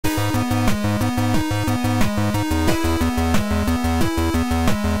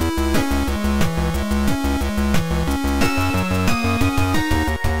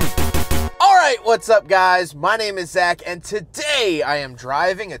What's up, guys? My name is Zach, and today I am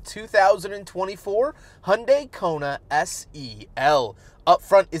driving a 2024 Hyundai Kona SEL. Up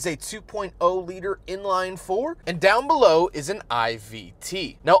front is a 2.0 liter inline 4, and down below is an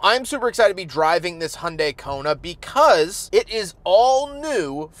IVT. Now, I'm super excited to be driving this Hyundai Kona because it is all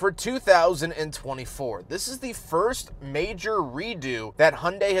new for 2024. This is the first major redo that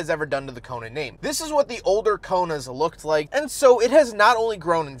Hyundai has ever done to the Kona name. This is what the older Konas looked like, and so it has not only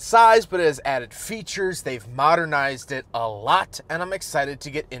grown in size, but it has added features. They've modernized it a lot, and I'm excited to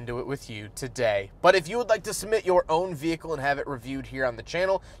get into it with you today. But if you would like to submit your own vehicle and have it reviewed here on the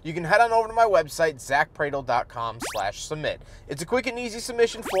channel, you can head on over to my website, zackpradel.com/submit. It's a quick and easy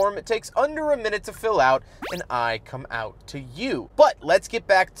submission form. It takes under a minute to fill out, and I come out to you. But let's get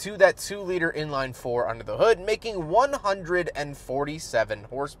back to that 2-liter inline 4 under the hood, making 147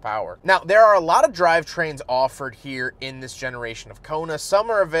 horsepower. Now, there are a lot of drivetrains offered here in this generation of Kona.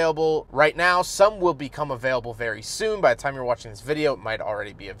 Some are available right now. Some will become available very soon. By the time you're watching this video, it might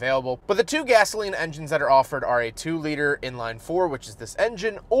already be available. But the two gasoline engines that are offered are a 2-liter inline 4, which is this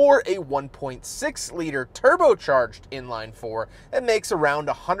engine, or a 1.6-liter turbocharged inline 4 that makes around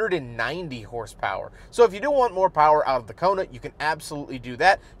 190 horsepower. So if you do want more power out of the Kona, you can absolutely do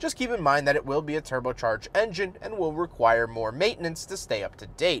that. Just keep in mind that it will be a turbocharged engine and will require more maintenance to stay up to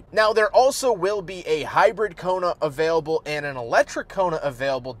date. Now, there also will be a hybrid Kona available and an electric Kona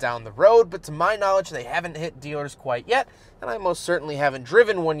available down the road, but to my knowledge, they haven't hit dealers quite yet, and I most certainly haven't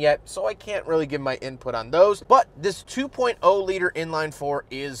driven one yet, so I can't really give my input on those. But this 2.0 liter inline 4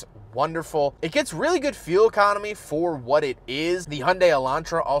 is wonderful. It gets really good fuel economy for what it is. The Hyundai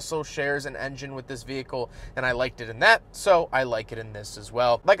Elantra also shares an engine with this vehicle, and I liked it in that, so I like it in this as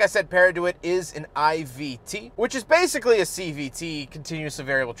well. Like I said, paired to it is an IVT, which is basically a CVT, continuously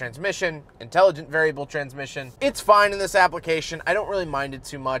variable transmission, intelligent variable transmission. It's fine in this application. I don't really mind it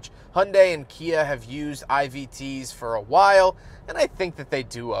too much. Hyundai and Kia have used IVTs for a while, and I think that they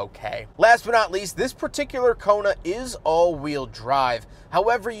do okay. Last but not least, this particular Kona is all-wheel drive.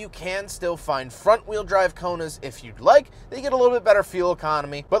 However, you can still find front-wheel drive Konas if you'd like. They get a little bit better fuel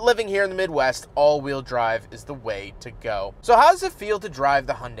economy, but living here in the Midwest, all-wheel drive is the way to go. So how does it feel to drive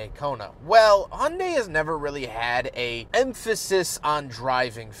the Hyundai Kona? Well, Hyundai has never really had an emphasis on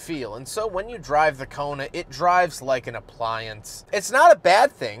driving feel, and so when you drive the Kona, it drives like an appliance. It's not a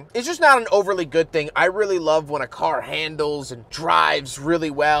bad thing. It's just not an overly good thing. I really love when a car handles and drives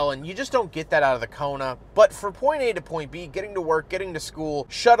really well, and you just don't get that out of the Kona. But for point A to point B, getting to work, getting to school,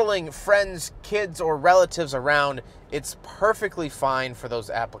 shuttling friends, kids, or relatives around, it's perfectly fine for those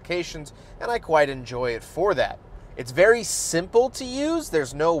applications, and I quite enjoy it for that. It's very simple to use.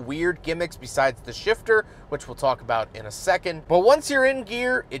 There's no weird gimmicks besides the shifter, which we'll talk about in a second. But once you're in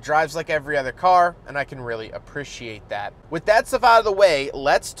gear, it drives like every other car, and I can really appreciate that. With that stuff out of the way,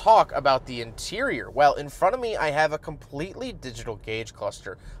 let's talk about the interior. Well, in front of me, I have a completely digital gauge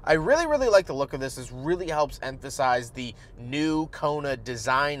cluster. I really like the look of this. This really helps emphasize the new Kona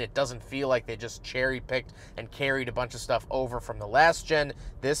design. It doesn't feel like they just cherry-picked and carried a bunch of stuff over from the last gen.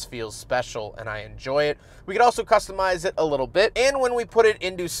 This feels special, and I enjoy it. We could also customize it a little bit, and when we put it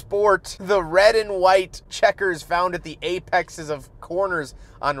into sport, the red and white checkers found at the apexes of corners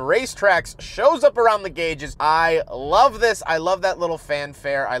on racetracks shows up around the gauges. I love this. I love that little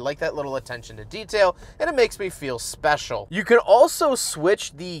fanfare. I like that little attention to detail, and it makes me feel special. You can also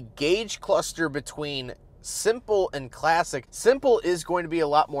switch the gauge cluster between Simple and Classic. Simple is going to be a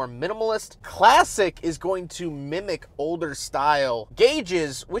lot more minimalist. Classic is going to mimic older style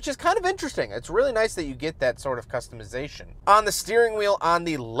gauges, which is kind of interesting. It's really nice that you get that sort of customization. On the steering wheel on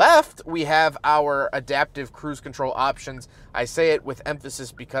the left, we have our adaptive cruise control options. I say it with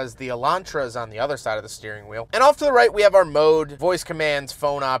emphasis because the Elantra is on the other side of the steering wheel. And off to the right, we have our mode, voice commands,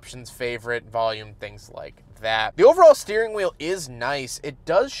 phone options, favorite, volume, things like that. The overall steering wheel is nice. It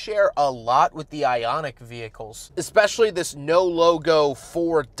does share a lot with the Ioniq vehicles, especially this no logo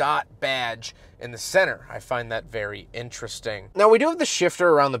 4-dot badge in the center. I find that very interesting. Now, we do have the shifter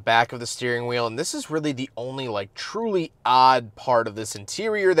around the back of the steering wheel, and this is really the only like truly odd part of this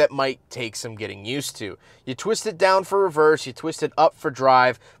interior that might take some getting used to. You twist it down for reverse, you twist it up for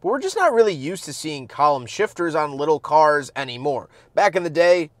drive, but we're just not really used to seeing column shifters on little cars anymore. Back in the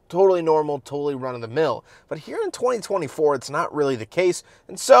day, totally normal, totally run-of-the-mill. But here in 2024, it's not really the case,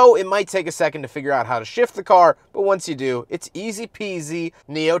 and so it might take a second to figure out how to shift the car, but once you do, it's easy peasy,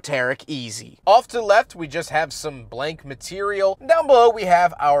 neoteric easy. Off to the left, we just have some blank material. And down below, we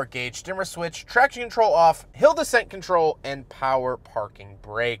have our gauge dimmer switch, traction control off, hill descent control, and power parking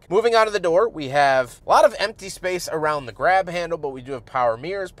brake. Moving on to the door, we have a lot of empty space around the grab handle, but we do have power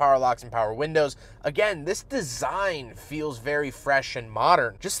mirrors, power locks, and power windows. Again, this design feels very fresh and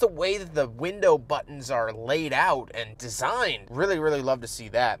modern. Just the way that the window buttons are laid out and designed. Really, really love to see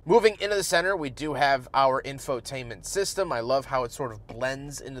that. Moving into the center, we do have our infotainment system. I love how it sort of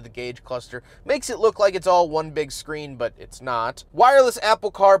blends into the gauge cluster. Makes it look like it's all one big screen, but it's not. Wireless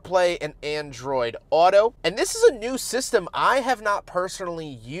Apple CarPlay and Android Auto. And this is a new system I have not personally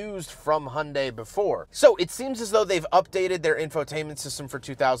used from Hyundai before. So it seems as though they've updated their infotainment system for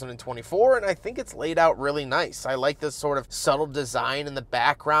 2024, and I think it's laid out really nice. I like this sort of subtle design in the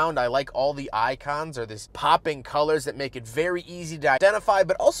background. I like all the icons or these popping colors that make it very easy to identify,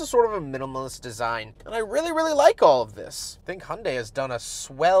 but also sort of a minimalist design. And I really, really like all of this. I think Hyundai has done a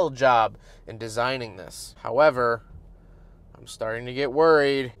swell job in designing this. However, I'm starting to get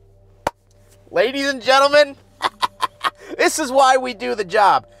worried. Ladies and gentlemen, this is why we do the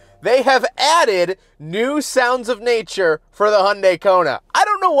job. They have added new sounds of nature for the Hyundai Kona. I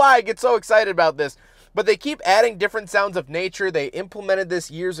don't know why I get so excited about this, but they keep adding different sounds of nature. They implemented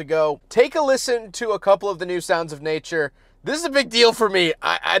this years ago. Take a listen to a couple of the new sounds of nature. This is a big deal for me.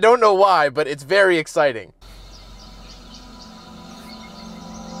 I don't know why, but it's very exciting.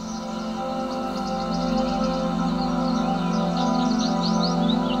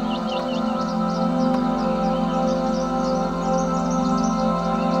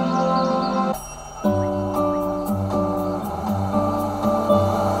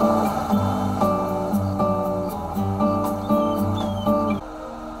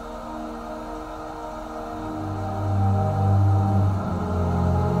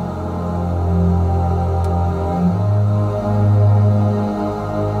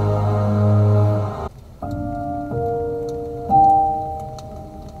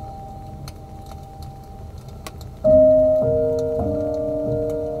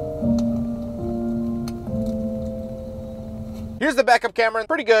 Here's the backup camera,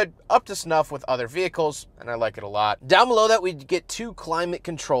 pretty good, up to snuff with other vehicles, and I like it a lot. Down below that, we get 2 climate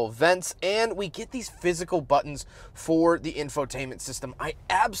control vents, and we get these physical buttons for the infotainment system. I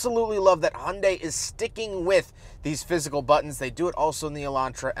absolutely love that Hyundai is sticking with these physical buttons. They do it also in the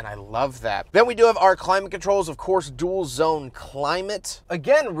Elantra, and I love that. Then we do have our climate controls, of course, dual zone climate.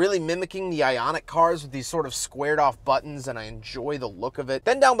 Again, really mimicking the Ioniq cars with these sort of squared off buttons, and I enjoy the look of it.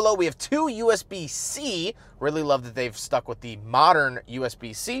 Then down below, we have 2 USB-C. Really love that they've stuck with the modern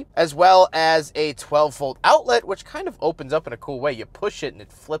USB-C, as well as a 12-volt outlet, which kind of opens up in a cool way. You push it and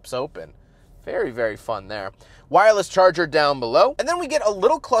it flips open. Very, very fun there. Wireless charger down below. And then we get a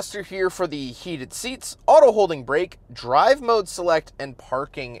little cluster here for the heated seats, auto holding brake, drive mode select, and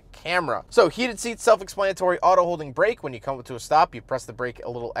parking camera. So heated seats, self-explanatory, auto holding brake. When you come to a stop, you press the brake a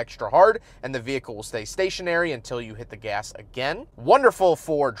little extra hard and the vehicle will stay stationary until you hit the gas again. Wonderful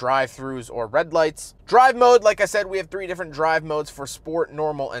for drive-throughs or red lights. Drive mode, like I said, we have 3 different drive modes for sport,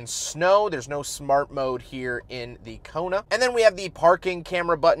 normal, and snow. There's no smart mode here in the Kona. And then we have the parking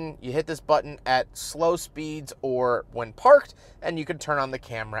camera button. You hit this button at slow speeds or when parked, and you can turn on the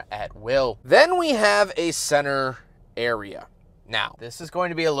camera at will. Then we have a center area. Now, this is going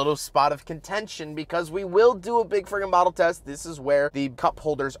to be a little spot of contention because we will do a big friggin' bottle test. This is where the cup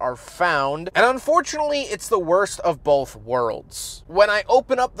holders are found. And unfortunately, it's the worst of both worlds. When I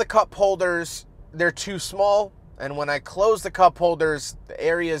open up the cup holders, they're too small. And when I close the cup holders, the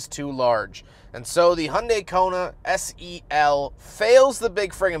area is too large. And so the Hyundai Kona SEL fails the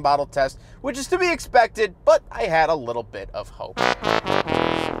big friggin' bottle test, which is to be expected, but I had a little bit of hope.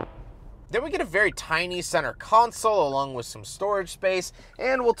 Then we get a very tiny center console along with some storage space,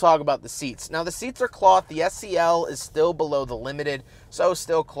 and we'll talk about the seats. Now the seats are cloth. The SEL is still below the limited, so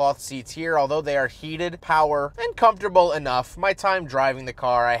still cloth seats here, although they are heated, power, and comfortable enough. My time driving the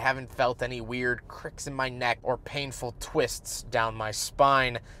car, I haven't felt any weird cricks in my neck or painful twists down my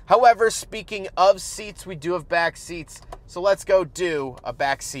spine. However, speaking of seats, we do have back seats. So let's go do a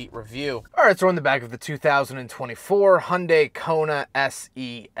backseat review. All right, so we're in the back of the 2024 Hyundai Kona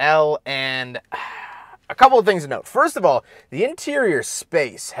SEL, and a couple of things to note. First of all, the interior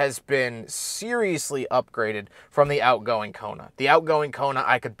space has been seriously upgraded from the outgoing Kona. The outgoing Kona,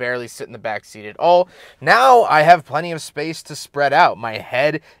 I could barely sit in the back seat at all. Now I have plenty of space to spread out. My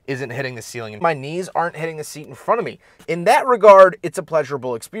head isn't hitting the ceiling, and my knees aren't hitting the seat in front of me. In that regard, it's a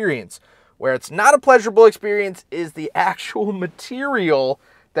pleasurable experience. Where it's not a pleasurable experience is the actual material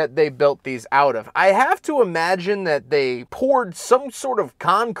that they built these out of. I have to imagine that they poured some sort of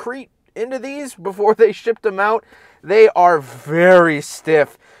concrete into these before they shipped them out. They are very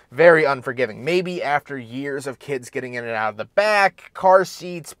stiff, very unforgiving. Maybe after years of kids getting in and out of the back, car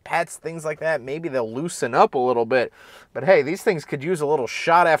seats, pets, things like that, maybe they'll loosen up a little bit. But hey, these things could use a little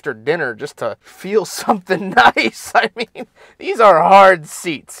shot after dinner just to feel something nice. I mean, these are hard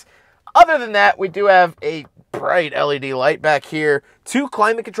seats. Other than that, we do have a bright LED light back here, 2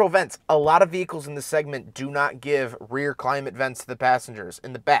 climate control vents. A lot of vehicles in this segment do not give rear climate vents to the passengers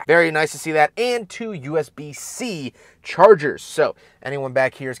in the back. Very nice to see that. And 2 USB-C chargers. So anyone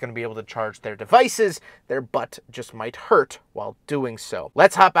back here is going to be able to charge their devices. Their butt just might hurt while doing so.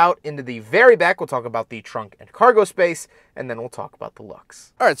 Let's hop out into the very back. We'll talk about the trunk and cargo space, and then we'll talk about the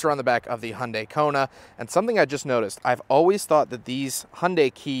looks. All right, so we're on the back of the Hyundai Kona, and something I just noticed. I've always thought that these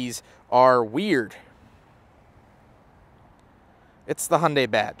Hyundai keys are weird. It's the Hyundai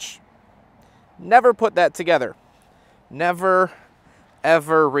badge. Never put that together. Never,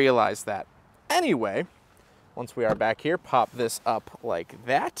 ever realized that. Anyway, once we are back here, pop this up like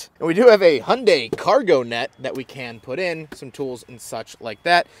that. And we do have a Hyundai cargo net that we can put in, some tools and such like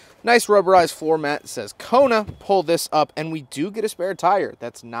that. Nice rubberized floor mat. It says Kona. Pull this up, and we do get a spare tire.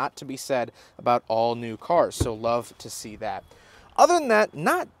 That's not to be said about all new cars, so love to see that. Other than that,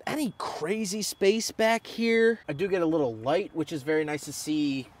 not any crazy space back here. I do get a little light, which is very nice to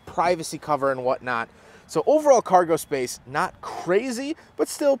see, privacy cover and whatnot. So overall cargo space, not crazy, but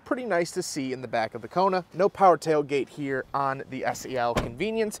still pretty nice to see in the back of the Kona. No power tailgate here on the SEL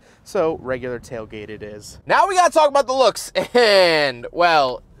convenience, so regular tailgate it is. Now we gotta talk about the looks, and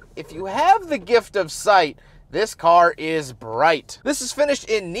well, if you have the gift of sight, this car is bright. This is finished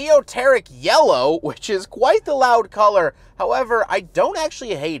in Neoteric Yellow, which is quite the loud color. However, I don't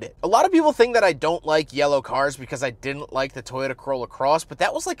actually hate it. A lot of people think that I don't like yellow cars because I didn't like the Toyota Corolla Cross, but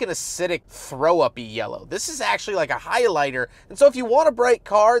that was like an acidic throw-up-y yellow. This is actually like a highlighter, and so if you want a bright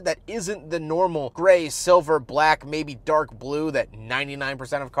car that isn't the normal gray, silver, black, maybe dark blue that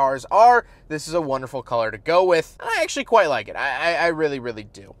 99% of cars are, this is a wonderful color to go with. And I actually quite like it. I really, really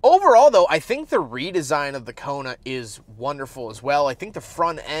do. Overall, though, I think the redesign of the Kona is wonderful as well. I think the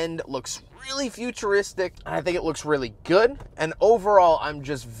front end looks really futuristic, and I think it looks really good. And overall, I'm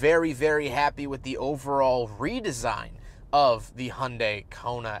just very, very happy with the overall redesign of the Hyundai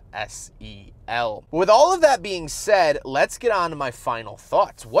Kona SEL. With all of that being said, let's get on to my final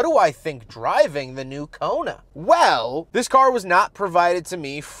thoughts. What do I think driving the new Kona? Well, this car was not provided to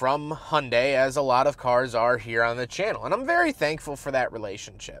me from Hyundai, as a lot of cars are here on the channel, and I'm very thankful for that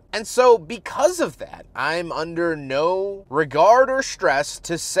relationship. And so because of that, I'm under no regard or stress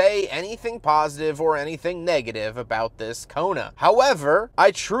to say anything positive or anything negative about this Kona. However,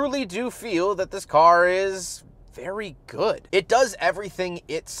 I truly do feel that this car is very good. It does everything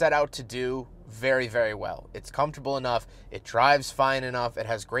it set out to do very, very well. It's comfortable enough, it drives fine enough, it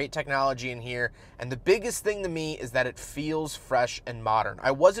has great technology in here, and the biggest thing to me is that it feels fresh and modern.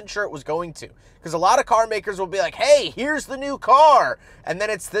 I wasn't sure it was going to, because a lot of car makers will be like, hey, here's the new car, and then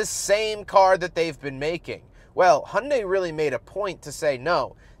it's this same car that they've been making. Well, Hyundai really made a point to say,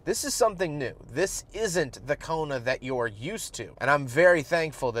 no, this is something new. This isn't the Kona that you're used to. And I'm very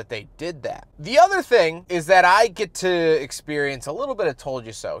thankful that they did that. The other thing is that I get to experience a little bit of told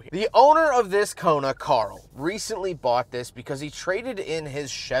you so here. The owner of this Kona, Carl, recently bought this because he traded in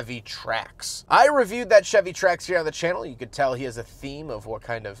his Chevy Trax. I reviewed that Chevy Trax here on the channel. You could tell he has a theme of what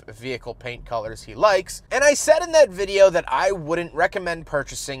kind of vehicle paint colors he likes. And I said in that video that I wouldn't recommend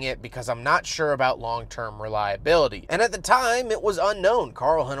purchasing it because I'm not sure about long-term reliability. And at the time, it was unknown.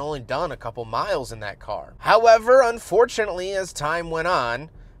 Carl had only done a couple miles in that car. However, unfortunately, as time went on,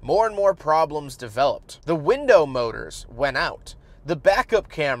 more and more problems developed. The window motors went out. The backup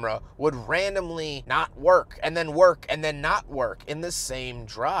camera would randomly not work and then not work in the same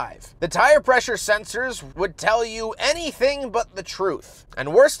drive. The tire pressure sensors would tell you anything but the truth.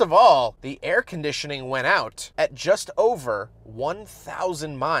 And worst of all, the air conditioning went out at just over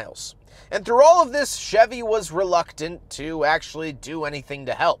 1,000 miles. And through all of this, Chevy was reluctant to actually do anything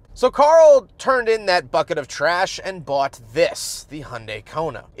to help. So Carl turned in that bucket of trash and bought this, the Hyundai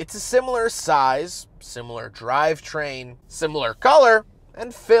Kona. It's a similar size, similar drivetrain, similar color,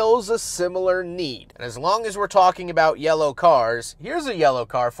 and fills a similar need. And as long as we're talking about yellow cars, here's a yellow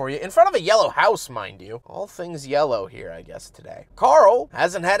car for you, in front of a yellow house, mind you. All things yellow here, I guess, today. Carl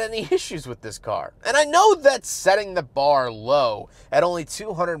hasn't had any issues with this car. And I know that's setting the bar low at only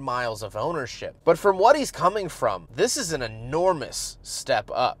 200 miles of ownership, but from what he's coming from, this is an enormous step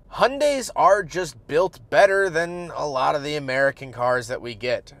up. Hyundais are just built better than a lot of the American cars that we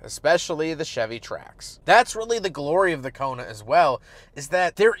get, especially the Chevy Trax. That's really the glory of the Kona as well, is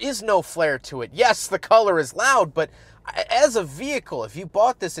that there is no flair to it. Yes, the color is loud, but As a vehicle, if you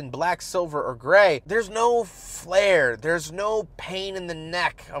bought this in black, silver, or gray, there's no flair. There's no pain in the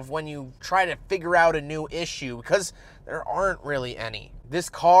neck of when you try to figure out a new issue, because there aren't really any. This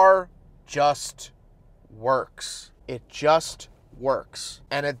car just works. It just works.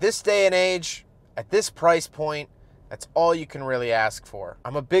 And at this day and age, at this price point, that's all you can really ask for.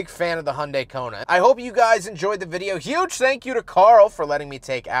 I'm a big fan of the Hyundai Kona. I hope you guys enjoyed the video. Huge thank you to Carl for letting me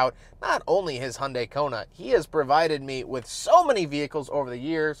take out not only his Hyundai Kona, he has provided me with so many vehicles over the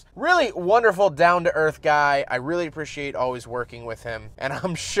years. Really wonderful, down-to-earth guy. I really appreciate always working with him, and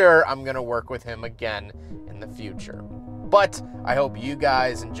I'm sure I'm gonna work with him again in the future. But I hope you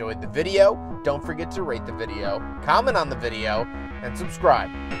guys enjoyed the video. Don't forget to rate the video, comment on the video, and subscribe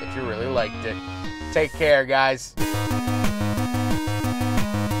if you really liked it. Take care, guys.